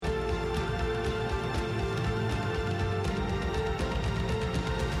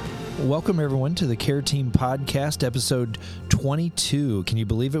Welcome, everyone, to the Care Team Podcast, episode 22. Can you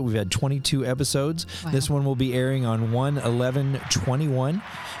believe it? We've had 22 episodes. Wow. This one will be airing on 1/11/21.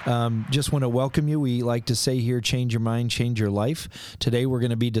 Just want to welcome you. We like to say here, change your mind, change your life. Today, we're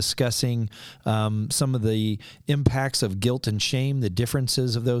going to be discussing some of the impacts of guilt and shame, the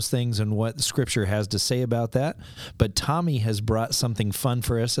differences of those things, and what Scripture has to say about that. But Tommy has brought something fun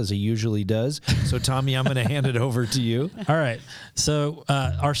for us, as he usually does. So, Tommy, I'm going to hand it over to you. All right. So,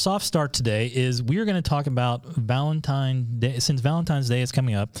 our soft start today is we're going to talk about Valentine's Day. Since Valentine's Day is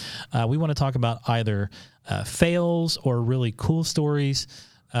coming up, we want to talk about either fails or really cool stories.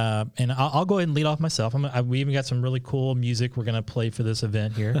 And I'll go ahead and lead off myself. We even got some really cool music we're going to play for this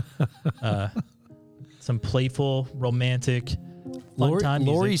event here. Some playful, romantic,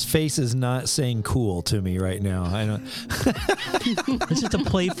 Lori's face is not saying cool to me right now. I know. It's just a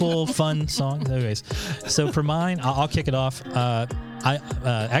playful, fun song. Anyways, so for mine, I'll kick it off.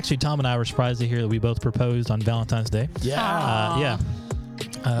 Actually, Tom and I were surprised to hear that we both proposed on Valentine's Day. Yeah.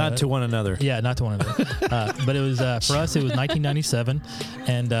 Not to one another. Yeah, not to one another. But it was for us. It was 1997,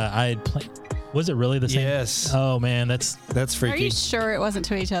 and I had planned. Was it really the same? Yes. Oh man, that's freaky. Are you sure it wasn't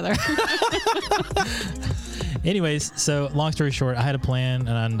to each other? Anyways, so long story short, I had a plan,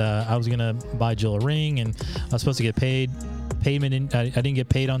 and I was gonna buy Jill a ring, and I was supposed to get paid. Payment, I didn't get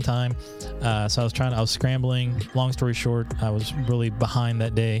paid on time, so I was scrambling. Long story short, I was really behind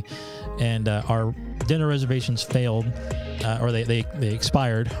that day, and our dinner reservations failed, or they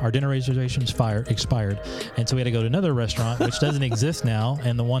expired. Our dinner reservations expired, and so we had to go to another restaurant, which doesn't exist now,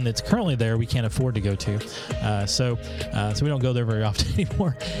 and the one that's currently there we can't afford to go to, so we don't go there very often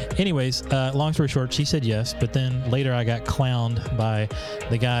anymore. Anyways, long story short, she said yes, but then later I got clowned by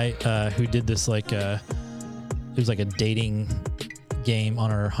the guy who did this it was like a dating game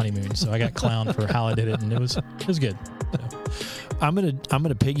on our honeymoon. So I got clowned for how I did it, and it was good. So. I'm gonna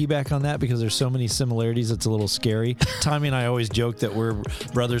piggyback on that because there's so many similarities. It's a little scary. Tommy and I always joke that we're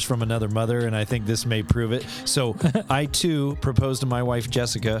brothers from another mother, and I think this may prove it. So I too proposed to my wife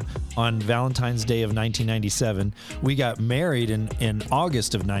Jessica on Valentine's Day of 1997. We got married in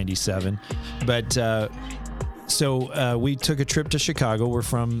August of 97, but. So we took a trip to Chicago. We're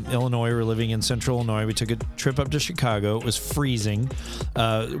from Illinois. We're living in central Illinois. We took a trip up to Chicago. It was freezing,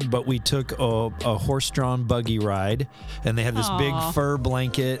 but we took a horse-drawn buggy ride, and they had this big fur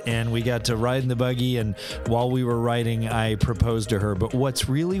blanket, and we got to ride in the buggy, and while we were riding, I proposed to her. But what's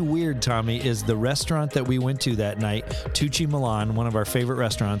really weird, Tommy, is the restaurant that we went to that night, Tucci Milan, one of our favorite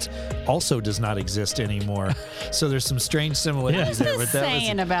restaurants, also does not exist anymore. So there's some strange similarities there. What's this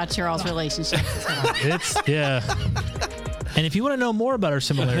saying about your all's relationship? And if you want to know more about our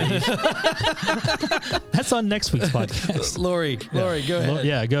similarities, that's on next week's podcast. Lori, go ahead.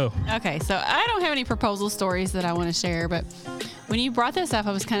 Yeah, go. Okay, so I don't have any proposal stories that I want to share, but when you brought this up,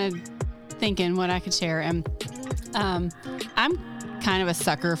 I was kind of thinking what I could share. And I'm kind of a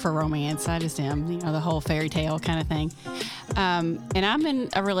sucker for romance. I just am, the whole fairy tale kind of thing. And I'm in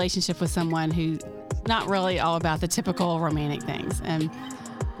a relationship with someone who's not really all about the typical romantic things. And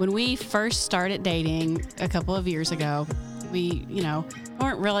when we first started dating a couple of years ago, we,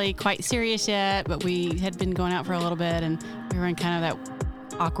 weren't really quite serious yet, but we had been going out for a little bit, and we were in kind of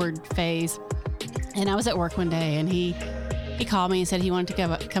that awkward phase. And I was at work one day, and he called me and said he wanted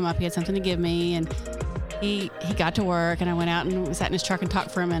to come up. He had something to give me, and he got to work, and I went out and sat in his truck and talked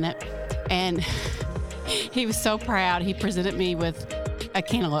for a minute. And he was so proud. He presented me with a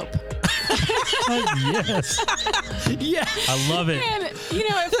cantaloupe. Yes. Yeah. I love it. And,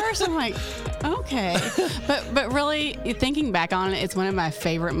 at first I'm like, okay. But really, thinking back on it, it's one of my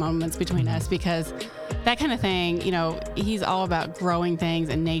favorite moments between us because that kind of thing, he's all about growing things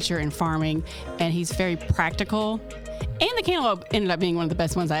and nature and farming, and he's very practical. And the cantaloupe ended up being one of the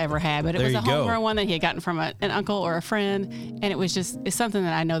best ones I ever had, but it was a homegrown one that he had gotten from an uncle or a friend, and it's something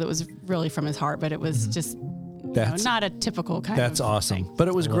that I know that was really from his heart, but it was just... That's not a typical kind of That's awesome. thing. But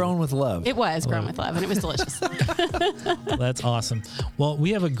it was grown with love. It was grown with love, and it was delicious. That's awesome. Well,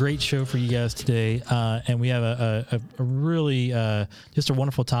 we have a great show for you guys today, and we have a really just a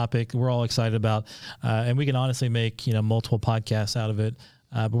wonderful topic we're all excited about, and we can honestly make multiple podcasts out of it.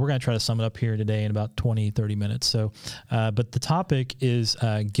 But we're going to try to sum it up here today in about 20-30 minutes. So, but the topic is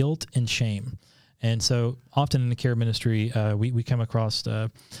guilt and shame. And so often in the care ministry, we come across,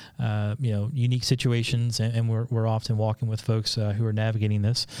 unique situations, and we're often walking with folks who are navigating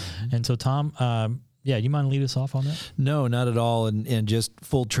this. Mm-hmm. And so, Tom, Yeah, you mind lead us off on that? No, not at all. And just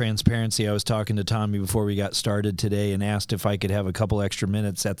full transparency, I was talking to Tommy before we got started today and asked if I could have a couple extra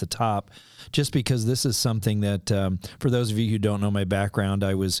minutes at the top, just because this is something that, for those of you who don't know my background,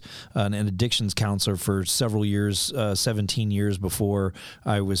 I was an addictions counselor for several years, 17 years before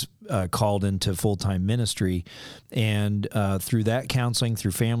I was called into full-time ministry. And through that counseling,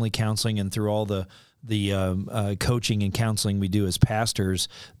 through family counseling, and through all the coaching and counseling we do as pastors,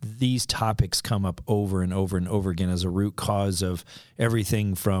 these topics come up over and over and over again as a root cause of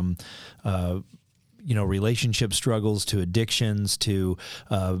everything from relationship struggles to addictions to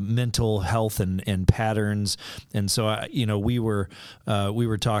mental health and patterns. And so, we were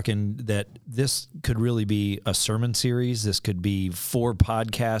talking that this could really be a sermon series. This could be 4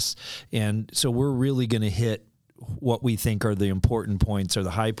 podcasts. And so we're really going to hit what we think are the important points or the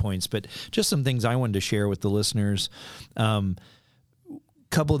high points, but just some things I wanted to share with the listeners.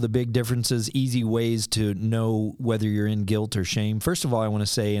 Couple of the big differences, easy ways to know whether you're in guilt or shame. First of all, I want to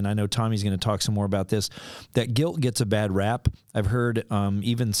say, and I know Tommy's going to talk some more about this, that guilt gets a bad rap. I've heard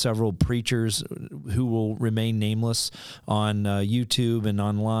even several preachers who will remain nameless on YouTube and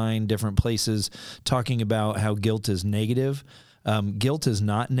online, different places, talking about how guilt is negative. Guilt is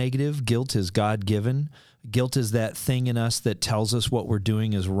not negative. Guilt is God-given. Guilt is that thing in us that tells us what we're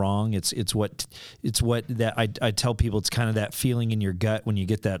doing is wrong. It's what that I tell people, it's kind of that feeling in your gut when you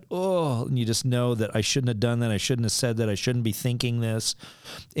get that, and you just know that I shouldn't have done that. I shouldn't have said that. I shouldn't be thinking this.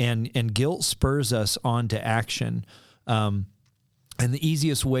 And guilt spurs us on to action. And the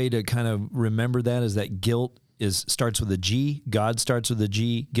easiest way to kind of remember that is that guilt starts with a G. God starts with a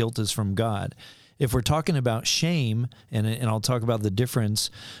G. Guilt is from God. If we're talking about shame, and I'll talk about the difference,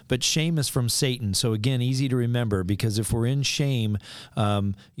 but shame is from Satan. So again, easy to remember, because if we're in shame,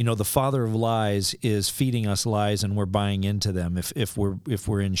 the father of lies is feeding us lies, and we're buying into them if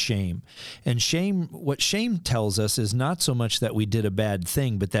we're in shame. And shame, what shame tells us is not so much that we did a bad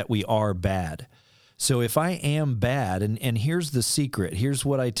thing, but that we are bad. So if I am bad, and here's the secret, here's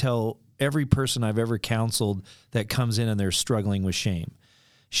what I tell every person I've ever counseled that comes in and they're struggling with shame.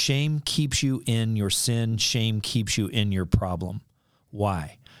 Shame keeps you in your sin. Shame keeps you in your problem.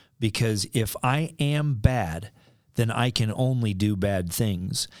 Why? Because if I am bad, then I can only do bad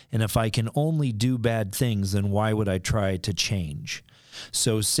things. And if I can only do bad things, then why would I try to change?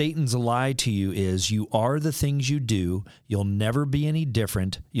 So Satan's lie to you is you are the things you do. You'll never be any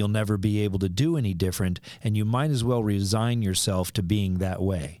different. You'll never be able to do any different. And you might as well resign yourself to being that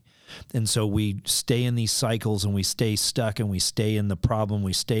way. And so we stay in these cycles, and we stay stuck, and we stay in the problem.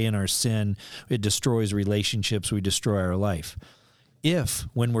 We stay in our sin. It destroys relationships. We destroy our life. If,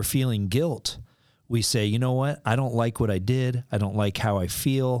 when we're feeling guilt, we say, you know what, I don't like what I did. I don't like how I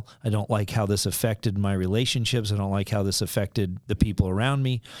feel. I don't like how this affected my relationships. I don't like how this affected the people around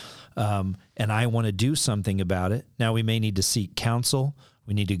me. And I want to do something about it. Now, we may need to seek counsel.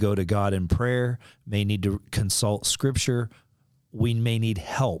 We need to go to God in prayer, may need to consult Scripture. We may need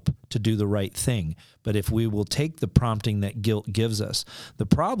help to do the right thing. But if we will take the prompting that guilt gives us, the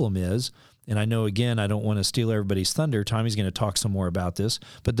problem is, and I know, again, I don't want to steal everybody's thunder. Tommy's going to talk some more about this.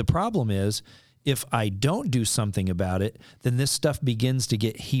 But the problem is, if I don't do something about it, then this stuff begins to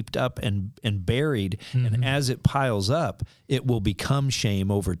get heaped up and buried. Mm-hmm. And as it piles up, it will become shame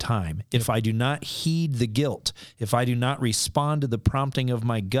over time. Yep. If I do not heed the guilt, if I do not respond to the prompting of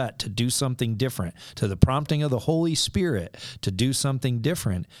my gut to do something different, to the prompting of the Holy Spirit to do something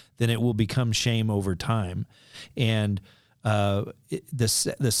different, then it will become shame over time. And the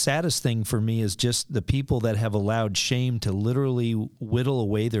saddest thing for me is just the people that have allowed shame to literally whittle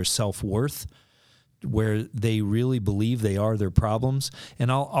away their self-worth, where they really believe they are their problems.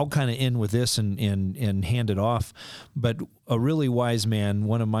 And I'll kind of end with this and hand it off. But a really wise man,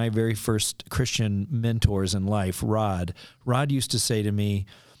 one of my very first Christian mentors in life, Rod used to say to me,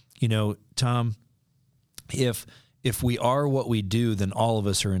 Tom, if we are what we do, then all of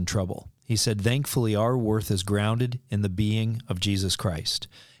us are in trouble. He said, thankfully, our worth is grounded in the being of Jesus Christ,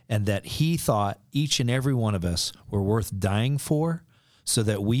 and that he thought each and every one of us were worth dying for, so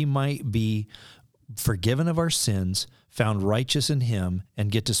that we might be forgiven of our sins, found righteous in him,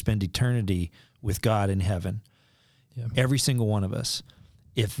 and get to spend eternity with God in heaven. Yeah. Every single one of us.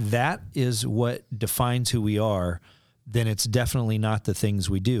 If that is what defines who we are, then it's definitely not the things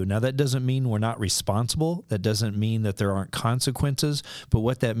we do. Now, that doesn't mean we're not responsible. That doesn't mean that there aren't consequences. But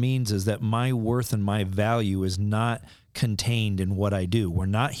what that means is that my worth and my value is not contained in what I do. We're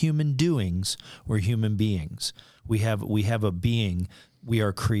not human doings. We're human beings. We have a being. We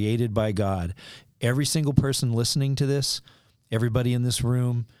are created by God. Every single person listening to this, everybody in this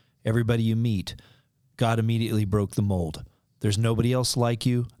room, everybody you meet, God immediately broke the mold. There's nobody else like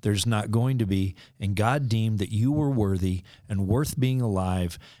you. There's not going to be. And God deemed that you were worthy and worth being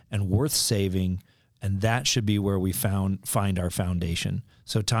alive and worth saving. And that should be where we find our foundation.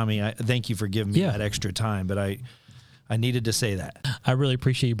 So, Tommy, I thank you for giving me that extra time, but I needed to say that. I really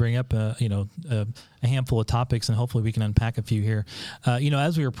appreciate you bringing up, a handful of topics, and hopefully we can unpack a few here.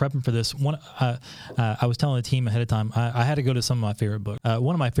 As we were prepping for this, I was telling the team ahead of time, I had to go to some of my favorite books.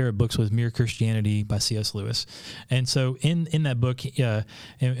 One of my favorite books was Mere Christianity by C.S. Lewis. And so in that book, I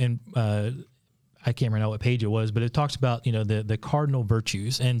can't remember what page it was, but it talks about, the cardinal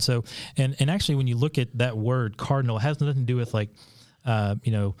virtues. And so, and actually when you look at that word cardinal, it has nothing to do with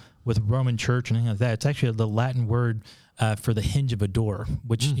with Roman Church and anything like that. It's actually the Latin word for the hinge of a door,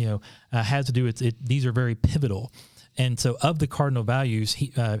 which, has to do with it. These are very pivotal. And so of the cardinal values,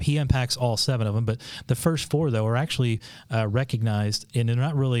 he unpacks all 7 of them, but the first 4, though, are actually recognized, and they're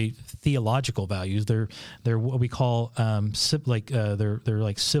not really theological values. They're what we call they're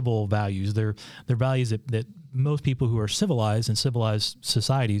like civil values. They're values that most people who are civilized in civilized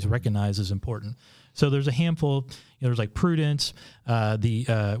societies recognize as important. So there's a handful. There's like prudence,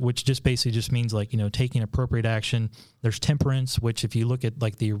 which just basically just means taking appropriate action. There's temperance, which if you look at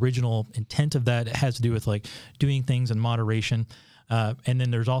the original intent of that, it has to do with doing things in moderation. And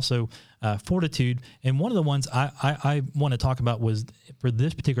then there's also fortitude. And one of the ones I want to talk about was for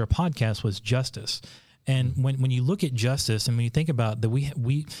this particular podcast was justice. And when you look at justice and when you think about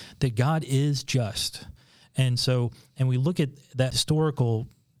that that God is just, and we look at that historical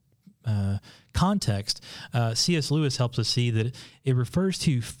context, C.S. Lewis helps us see that it refers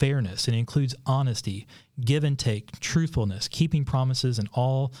to fairness and includes honesty, give and take, truthfulness, keeping promises, and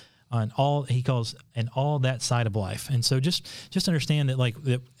all he calls and all that side of life. And so just understand that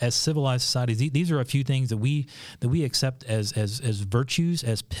that as civilized societies, these are a few things that we accept as virtues,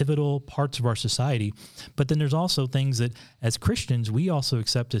 as pivotal parts of our society. But then there's also things that as Christians we also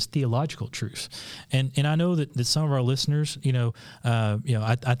accept as theological truths. And I know that some of our listeners,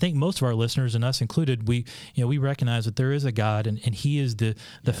 I think most of our listeners, and us included, we recognize that there is a God, and He is the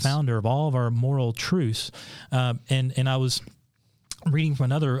founder of all of our moral truths. And I was reading from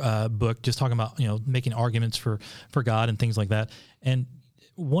another book, just talking about, making arguments for God and things like that. And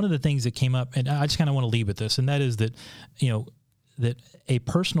one of the things that came up, and I just kind of want to leave with this, and that is that, that a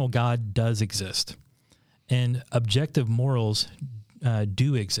personal God does exist and objective morals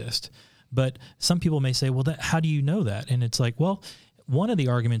do exist. But some people may say, well, how do you know that? And it's like, well, one of the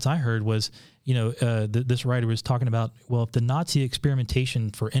arguments I heard was, this writer was talking about, well, if the Nazi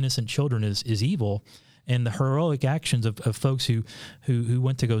experimentation for innocent children is evil, and the heroic actions of folks who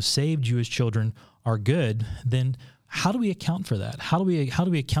went to go save Jewish children are good, then how do we account for that? How do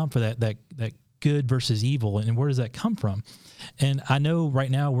we account for that good versus evil, and where does that come from? And I know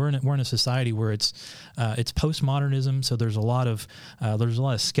right now we're in a society where it's postmodernism, so there's a lot of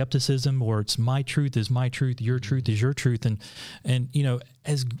skepticism, where it's my truth is my truth, your truth is your truth, and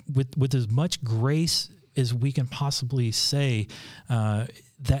as with as much grace as we can possibly say,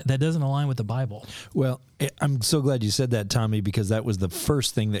 that doesn't align with the Bible. Well, I'm so glad you said that, Tommy, because that was the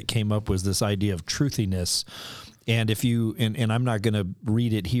first thing that came up, was this idea of truthiness. And if you, and I'm not going to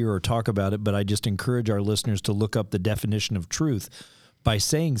read it here or talk about it, but I just encourage our listeners to look up the definition of truth. By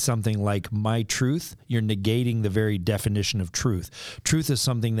saying something like my truth, you're negating the very definition of truth. Truth is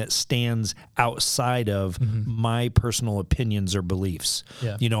something that stands outside of my personal opinions or beliefs.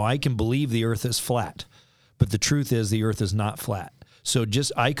 Yeah. I can believe the earth is flat, but the truth is the earth is not flat. So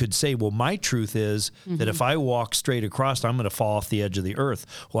I could say, well, my truth is that if I walk straight across, I'm going to fall off the edge of the earth.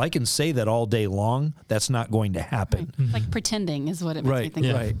 Well, I can say that all day long. That's not going to happen. Right. Like pretending is what it makes me think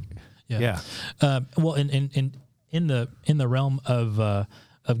of. Right. Yeah. Well, in the realm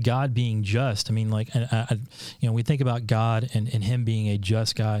of God being just, I mean, we think about God and Him being a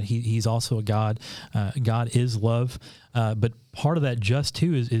just God. He's also a God. God is love, but part of that just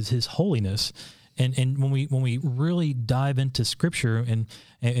too is His holiness. And when we really dive into Scripture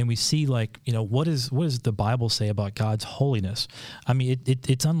and we see what does the Bible say about God's holiness? I mean,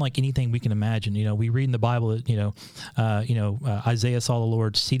 it's unlike anything we can imagine. We read in the Bible that Isaiah saw the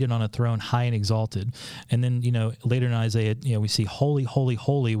Lord seated on a throne, high and exalted, and then later in Isaiah we see holy, holy,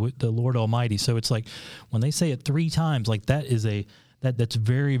 holy, with the Lord Almighty. So it's like when they say it 3 times, like that is that's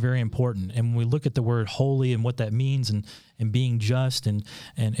very, very important. And when we look at the word holy and what that means and being just and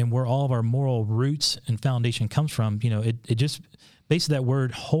where all of our moral roots and foundation comes from, it just basically that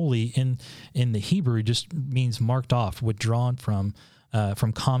word holy in the Hebrew just means marked off, withdrawn from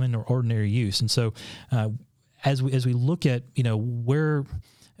common or ordinary use. And so as we look at, where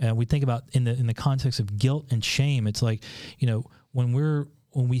we think about in the context of guilt and shame, it's like, when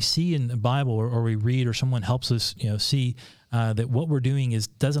we see in the Bible or we read or someone helps us, see that what we're doing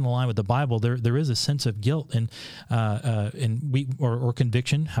doesn't align with the Bible, there is a sense of guilt and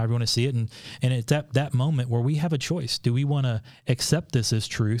conviction, however you want to see it, and it's that moment where we have a choice. Do we want to accept this as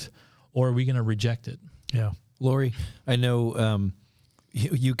truth, or are we going to reject it? Yeah, Lori, I know.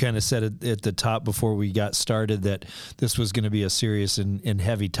 You kind of said it at the top before we got started that this was going to be a serious and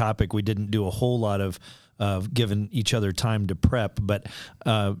heavy topic. We didn't do a whole lot of giving each other time to prep, but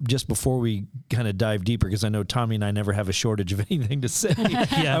just before we kind of dive deeper, because I know Tommy and I never have a shortage of anything to say.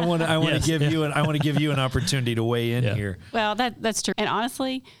 Yeah. I want to give you an opportunity to weigh in here. Well, that's true. And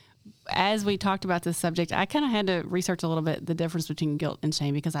honestly, as we talked about this subject, I kind of had to research a little bit the difference between guilt and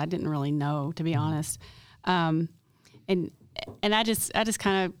shame, because I didn't really know, to be honest. And I just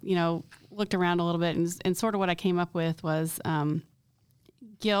kind of, looked around a little bit, and sort of what I came up with was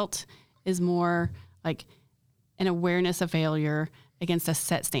guilt is more like an awareness of failure against a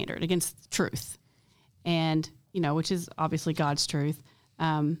set standard, against truth, and, which is obviously God's truth.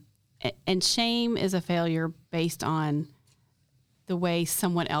 And shame is a failure based on the way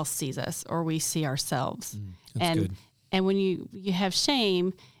someone else sees us or we see ourselves. That's good. And when you have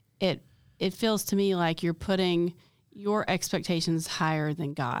shame, it feels to me like you're putting your expectations higher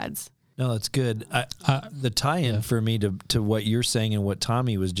than God's. No, that's good. The tie-in for me to what you're saying and what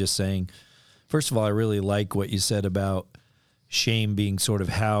Tommy was just saying, first of all, I really like what you said about shame being sort of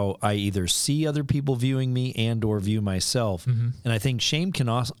how I either see other people viewing me and or view myself. Mm-hmm. And I think shame can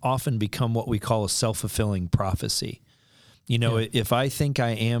often become what we call a self-fulfilling prophecy. If I think I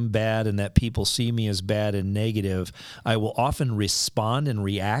am bad and that people see me as bad and negative, I will often respond and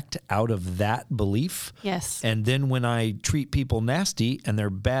react out of that belief. Yes. And then when I treat people nasty and they're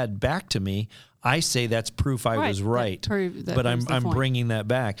bad back to me, I say that's proof I was right. But I'm bringing that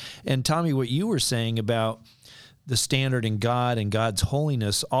back. And Tommy, what you were saying about the standard in God and God's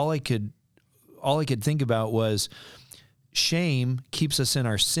holiness, all I could think about was shame keeps us in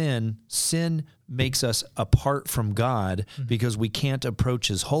our sin. Sin makes us apart from God because we can't approach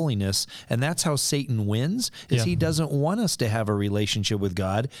his holiness. And that's how Satan wins, is he doesn't want us to have a relationship with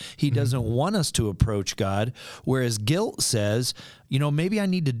God. He doesn't want us to approach God. Whereas guilt says, maybe I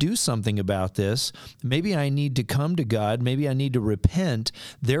need to do something about this. Maybe I need to come to God. Maybe I need to repent.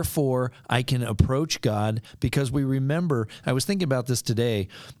 Therefore, I can approach God, because we remember, I was thinking about this today,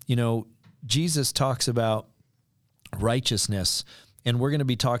 Jesus talks about righteousness. And we're going to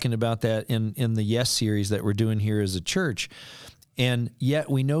be talking about that in the Yes series that we're doing here as a church. And yet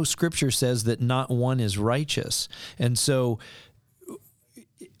we know Scripture says that not one is righteous. And so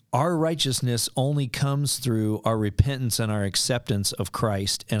our righteousness only comes through our repentance and our acceptance of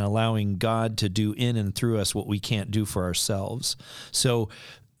Christ and allowing God to do in and through us what we can't do for ourselves. So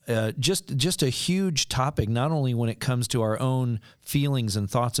just a huge topic, not only when it comes to our own feelings and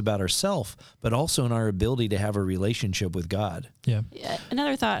thoughts about ourselves, but also in our ability to have a relationship with God. Yeah.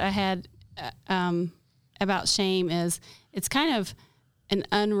 Another thought I had about shame is it's kind of an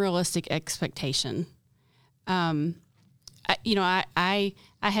unrealistic expectation. I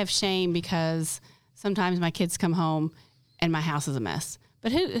have shame because sometimes my kids come home and my house is a mess.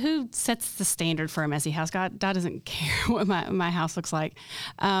 But who sets the standard for a messy house? God doesn't care what my house looks like.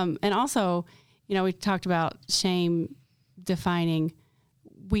 And also, we talked about shame defining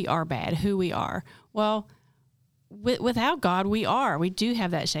we are bad, who we are. Well, without God, we do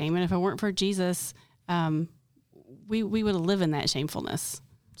have that shame. And if it weren't for Jesus, we would live in that shamefulness.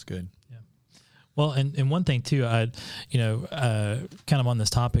 That's good. Yeah. Well, and one thing too, kind of on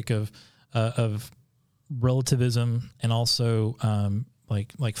this topic of relativism and also,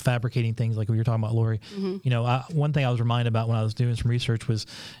 like fabricating things like we were talking about, Lori. Mm-hmm. One thing I was reminded about when I was doing some research was,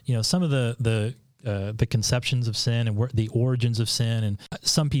 some of the conceptions of sin and the origins of sin. And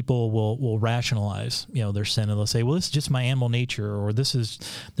some people will rationalize, their sin, and they'll say, well, this is just my animal nature, or this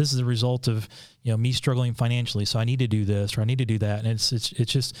is a result of, me struggling financially, so I need to do this or I need to do that. And it's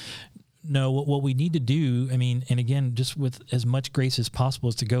just, no, what we need to do, and again, just with as much grace as possible,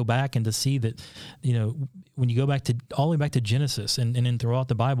 is to go back and to see that, when you go back to all the way back to Genesis and then throughout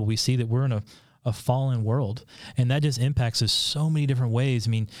the Bible, we see that we're in a fallen world, and that just impacts us so many different ways.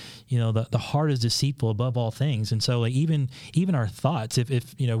 The heart is deceitful above all things. And so like even our thoughts, if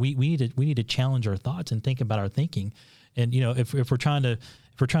we need to challenge our thoughts and think about our thinking. And, if we're trying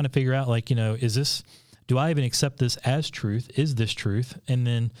to figure out do I even accept this as truth? Is this truth? And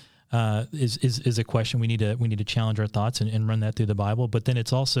then, is a question we need to challenge our thoughts and run that through the Bible. But then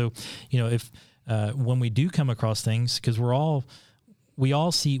it's also, if when we do come across things, because we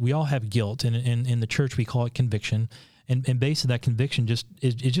all have guilt, and in the church we call it conviction, and base of that conviction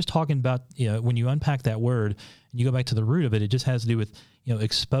is just talking about, when you unpack that word and you go back to the root of it, it just has to do with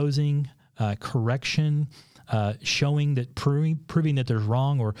exposing, correction, showing that, proving that there's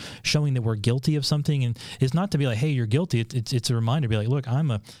wrong, or showing that we're guilty of something. And it's not to be like, hey, you're guilty. It's a reminder to be like, look,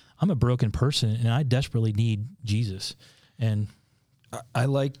 I'm a broken person, and I desperately need Jesus. And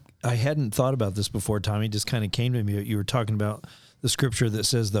I hadn't thought about this before, Tommy. It just kind of came to me. You were talking about the scripture that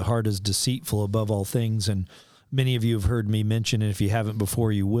says the heart is deceitful above all things. And many of you have heard me mention, and if you haven't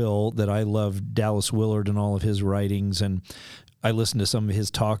before, you will, that I love Dallas Willard and all of his writings. And I listened to some of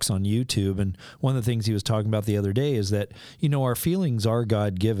his talks on YouTube. And one of the things he was talking about the other day is that, our feelings are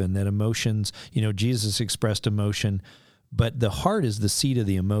God-given, that emotions, Jesus expressed emotion, but the heart is the seat of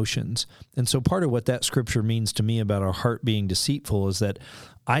the emotions. And so part of what that scripture means to me about our heart being deceitful is that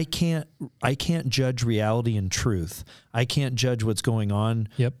I can't judge reality and truth. I can't judge what's going on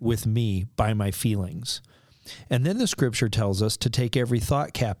with me by my feelings. And then the scripture tells us to take every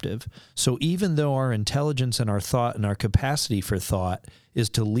thought captive. So even though our intelligence and our thought and our capacity for thought is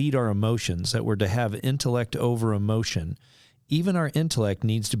to lead our emotions, that we're to have intellect over emotion, even our intellect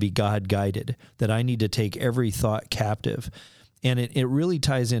needs to be God-guided, that I need to take every thought captive. And it really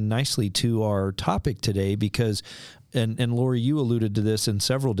ties in nicely to our topic today because, and Lori, you alluded to this in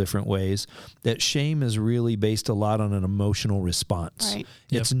several different ways, that shame is really based a lot on an emotional response. Right.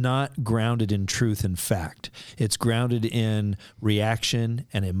 It's not grounded in truth and fact. It's grounded in reaction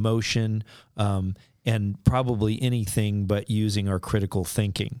and emotion, and probably anything but using our critical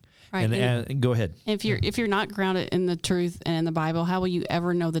thinking. Right. And go ahead. If you're not grounded in the truth and in the Bible, how will you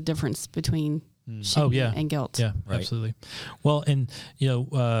ever know the difference between shame and guilt? Yeah, right. Absolutely. Well, and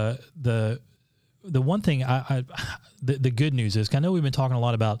the one thing the good news is, I know we've been talking a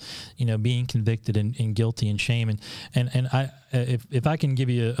lot about, being convicted and guilty and shame. And I, if I can give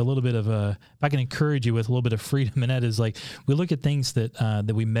you a little bit of if I can encourage you with a little bit of freedom, and that is like, we look at things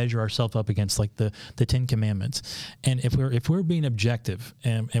that we measure ourselves up against, like the 10 Commandments. And if we're being objective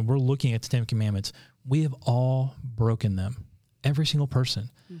and we're looking at the 10 Commandments, we have all broken them. Every single person.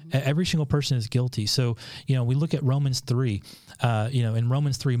 Mm-hmm. Every single person is guilty. So, we look at Romans 3, in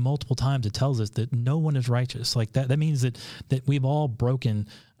Romans 3, multiple times it tells us that no one is righteous. Like that means that we've all broken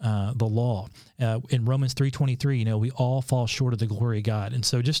the law. In Romans 3:23, we all fall short of the glory of God. And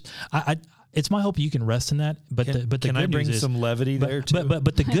so it's my hope you can rest in that. But can I bring some levity there too?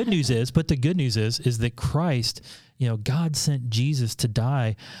 But the good news is that Christ, God sent Jesus to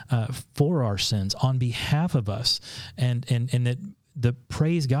die for our sins on behalf of us, and that the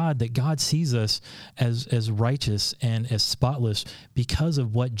praise God that God sees us as righteous and as spotless because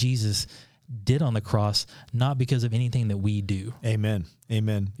of what Jesus did on the cross, not because of anything that we do. Amen.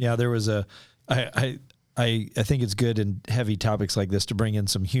 Yeah, there was I think it's good in heavy topics like this to bring in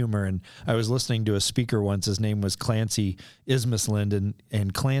some humor. And I was listening to a speaker once. His name was Clancy Ismisland,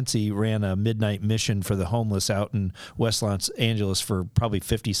 and Clancy ran a midnight mission for the homeless out in West Los Angeles for probably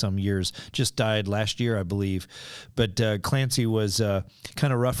 50-some years. Just died last year, I believe. But Clancy was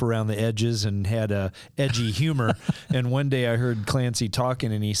kind of rough around the edges and had a edgy humor. And one day I heard Clancy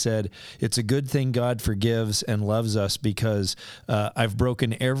talking, and he said, "It's a good thing God forgives and loves us because I've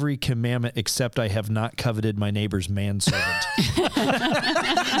broken every commandment except I have not coveted my neighbor's manservant."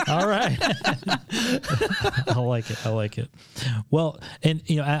 All right. I like it. Well, and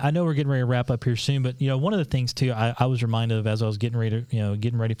I know we're getting ready to wrap up here soon, but one of the things too I was reminded of as I was getting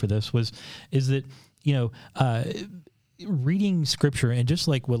ready for this is that reading scripture, and just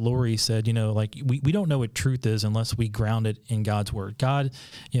like what Lori said, like we don't know what truth is unless we ground it in God's word. God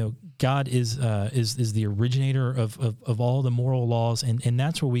is the originator of all the moral laws, and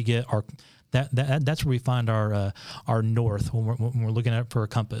that's where we get our that's where we find our north when we're looking at for a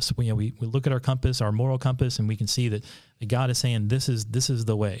compass. We look at our compass, our moral compass, and we can see that God is saying this is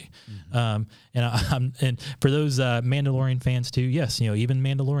the way. Mm-hmm. And for those Mandalorian fans too, yes, even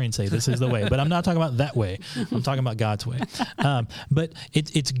Mandalorians say this is the way, but I'm not talking about that way. I'm talking about God's way. But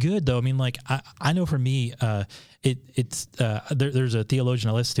it's good though. I mean, like I know for me, there's a theologian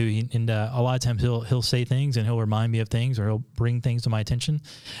I listen to, and a lot of times he'll say things and he'll remind me of things, or he'll bring things to my attention.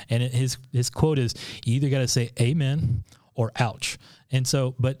 And his quote is, "You either got to say amen or ouch." And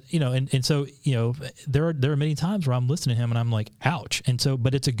so, but there are many times where I'm listening to him and I'm like, ouch. And so,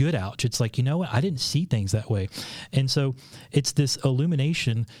 but it's a good ouch. It's like, what? I didn't see things that way. And so it's this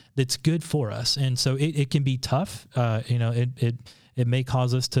illumination that's good for us. And so it can be tough. It may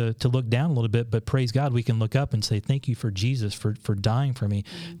cause us to look down a little bit, but praise God, we can look up and say, thank you for Jesus, for dying for me.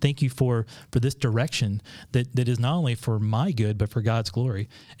 Mm-hmm. Thank you for this direction that is not only for my good, but for God's glory.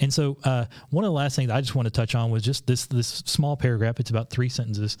 And so one of the last things I just want to touch on was just this small paragraph. It's about 3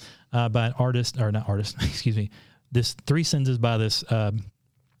 sentences by an artist, or not artist, excuse me. This 3 sentences by this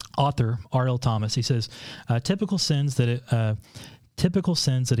author, R.L. Thomas. He says, typical sins that Typical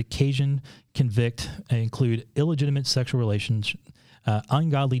sins that occasion convict include illegitimate sexual relations,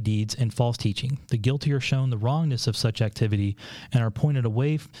 ungodly deeds, and false teaching. The guilty are shown the wrongness of such activity and are pointed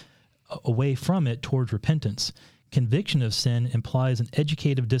away from it towards repentance. Conviction of sin implies an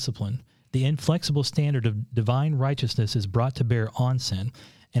educative discipline. The inflexible standard of divine righteousness is brought to bear on sin,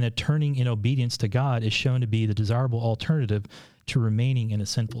 and a turning in obedience to God is shown to be the desirable alternative to remaining in a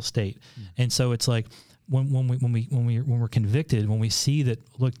sinful state. And so it's like when we're convicted, when we see that,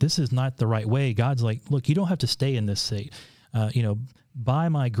 look, this is not the right way, God's like, look, you don't have to stay in this state. By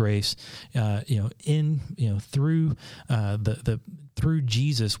my grace, through through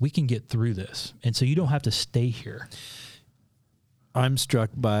Jesus, we can get through this, and so you don't have to stay here. I'm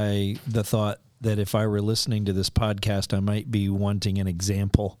struck by the thought that if I were listening to this podcast, I might be wanting an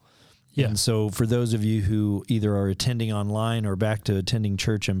example. Yeah. And so for those of you who either are attending online or back to attending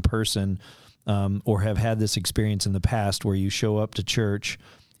church in person, or have had this experience in the past where you show up to church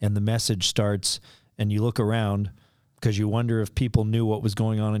and the message starts and you look around because you wonder if people knew what was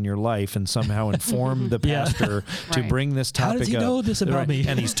going on in your life and somehow informed the pastor to bring this topic up. How does he know this about me?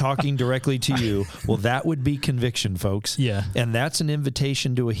 And he's talking directly to you. Well, that would be conviction, folks. Yeah. And that's an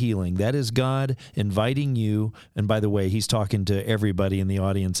invitation to a healing. That is God inviting you. And by the way, he's talking to everybody in the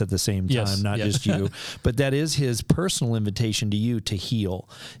audience at the same time, not just you. But that is his personal invitation to you to heal.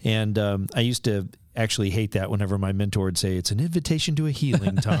 And I used to actually hate that whenever my mentor would say it's an invitation to a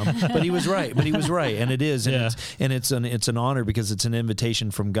healing, Tom. But he was right. And it is. And it's an honor because it's an invitation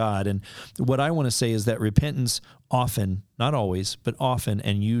from God. And what I want to say is that repentance often, not always, but often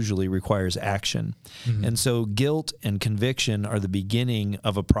and usually requires action. Mm-hmm. And so guilt and conviction are the beginning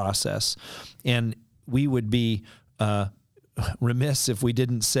of a process. And we would be remiss if we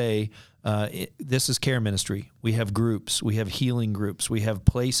didn't say, this is care ministry. We have groups. We have healing groups. We have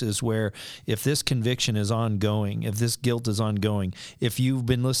places where if this conviction is ongoing, if this guilt is ongoing, if you've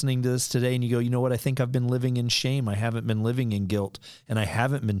been listening to this today and you go, you know what, I think I've been living in shame. I haven't been living in guilt and I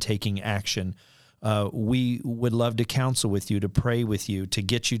haven't been taking action. We would love to counsel with you, to pray with you, to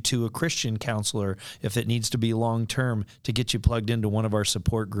get you to a Christian counselor if it needs to be long-term, to get you plugged into one of our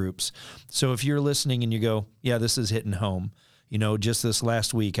support groups. So if you're listening and you go, yeah, this is hitting home. Just this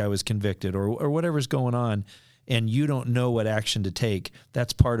last week I was convicted or whatever's going on, and you don't know what action to take,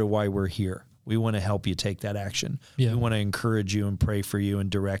 that's part of why we're here. We want to help you take that action. Yeah. We want to encourage you and pray for you and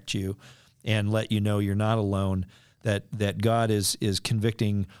direct you and let you know you're not alone, that God is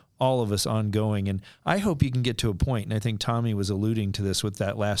convicting all of us ongoing. And I hope you can get to a point, and I think Tommy was alluding to this with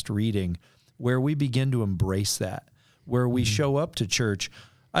that last reading, where we begin to embrace that, where we show up to church,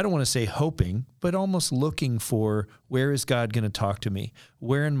 I don't want to say hoping, but almost looking for, where is God going to talk to me?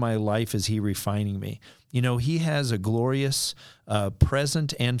 Where in my life is he refining me? He has a glorious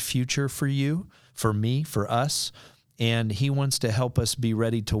present and future for you, for me, for us, and he wants to help us be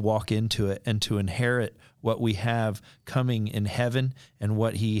ready to walk into it and to inherit what we have coming in heaven and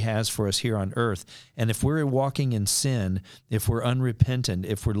what he has for us here on earth. And if we're walking in sin, if we're unrepentant,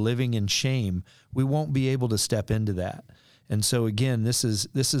 if we're living in shame, we won't be able to step into that. And so again, this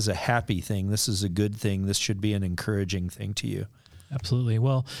is a happy thing. This is a good thing. This should be an encouraging thing to you. Absolutely.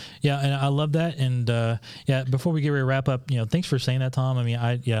 Well, yeah, and I love that. And before we get ready to wrap up, thanks for saying that, Tom. I mean,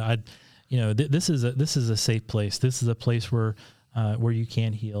 this is a safe place. This is a place where you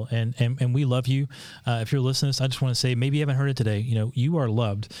can heal, and we love you. If you're listening to this, I just want to say, maybe you haven't heard it today. You are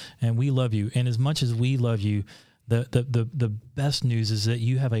loved, and we love you. And as much as we love you, the best news is that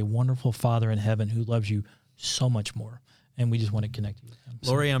you have a wonderful Father in heaven who loves you so much more. And we just want to connect you with him.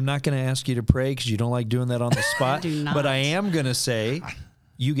 Lori, I'm not going to ask you to pray because you don't like doing that on the spot. I do not. But I am going to say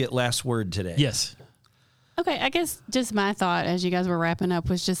you get last word today. Yes. Okay, I guess just my thought as you guys were wrapping up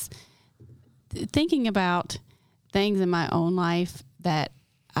was just thinking about things in my own life that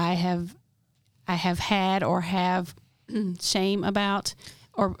I have had or have shame about,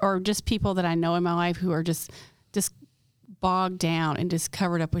 or just people that I know in my life who are just bogged down and just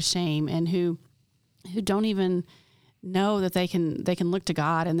covered up with shame, and who don't even know that they can look to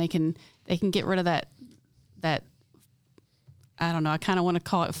God, and they can get rid of that I don't know, I kind of want to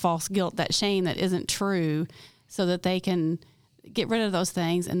call it false guilt, that shame that isn't true, so that they can get rid of those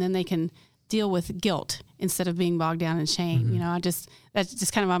things, and then they can deal with guilt instead of being bogged down in shame. Mm-hmm. That's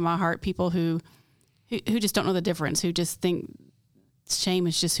just kind of on my heart, people who just don't know the difference, who just think shame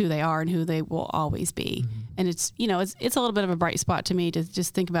is just who they are and who they will always be. Mm-hmm. And it's a little bit of a bright spot to me to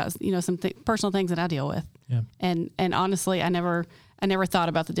just think about, some personal things that I deal with. Yeah. And honestly, I never thought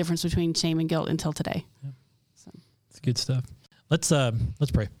about the difference between shame and guilt until today. Yeah. So it's good stuff. Let's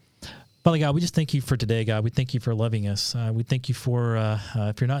pray. Father God, we just thank you for today, God. We thank you for loving us. We thank you for,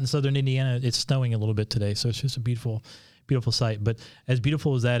 if you're not in Southern Indiana, it's snowing a little bit today. So it's just a beautiful beautiful sight. But as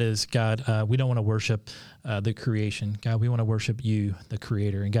beautiful as that is, God, we don't want to worship the creation. God, we want to worship you, the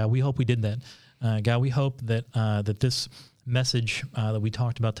Creator. And God, we hope we did that. God, we hope that that this message that we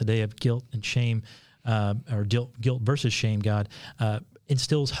talked about today of guilt and shame, or guilt versus shame, God,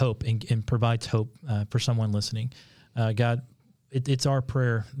 instills hope and provides hope for someone listening. God, it's our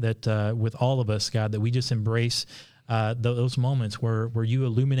prayer that with all of us, God, that we just embrace those moments where you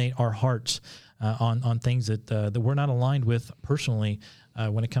illuminate our hearts on things that we're not aligned with personally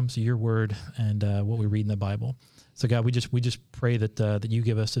when it comes to your word and what we read in the Bible. So God, we just pray that you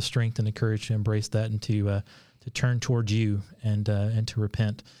give us the strength and the courage to embrace that and to turn towards you and to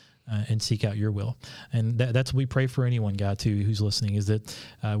repent and seek out your will. And that's what we pray for anyone, God, too, who's listening, is that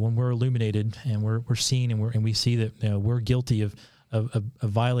when we're illuminated and we're seen and we see that we're guilty of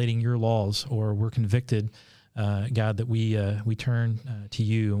violating your laws, or we're convicted, God, that we turn to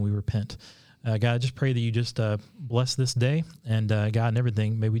you and we repent. God, I just pray that you just bless this day, and God, and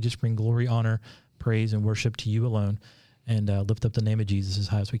everything. May we just bring glory, honor, praise, and worship to you alone, and lift up the name of Jesus as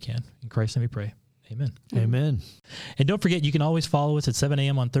high as we can. In Christ's name we pray. Amen. Amen. And don't forget, you can always follow us at 7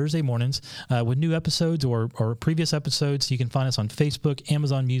 a.m. on Thursday mornings with new episodes or previous episodes. You can find us on Facebook,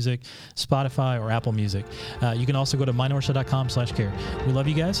 Amazon Music, Spotify, or Apple Music. You can also go to mynorthside.com/care. We love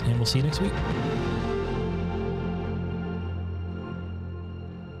you guys, and we'll see you next week.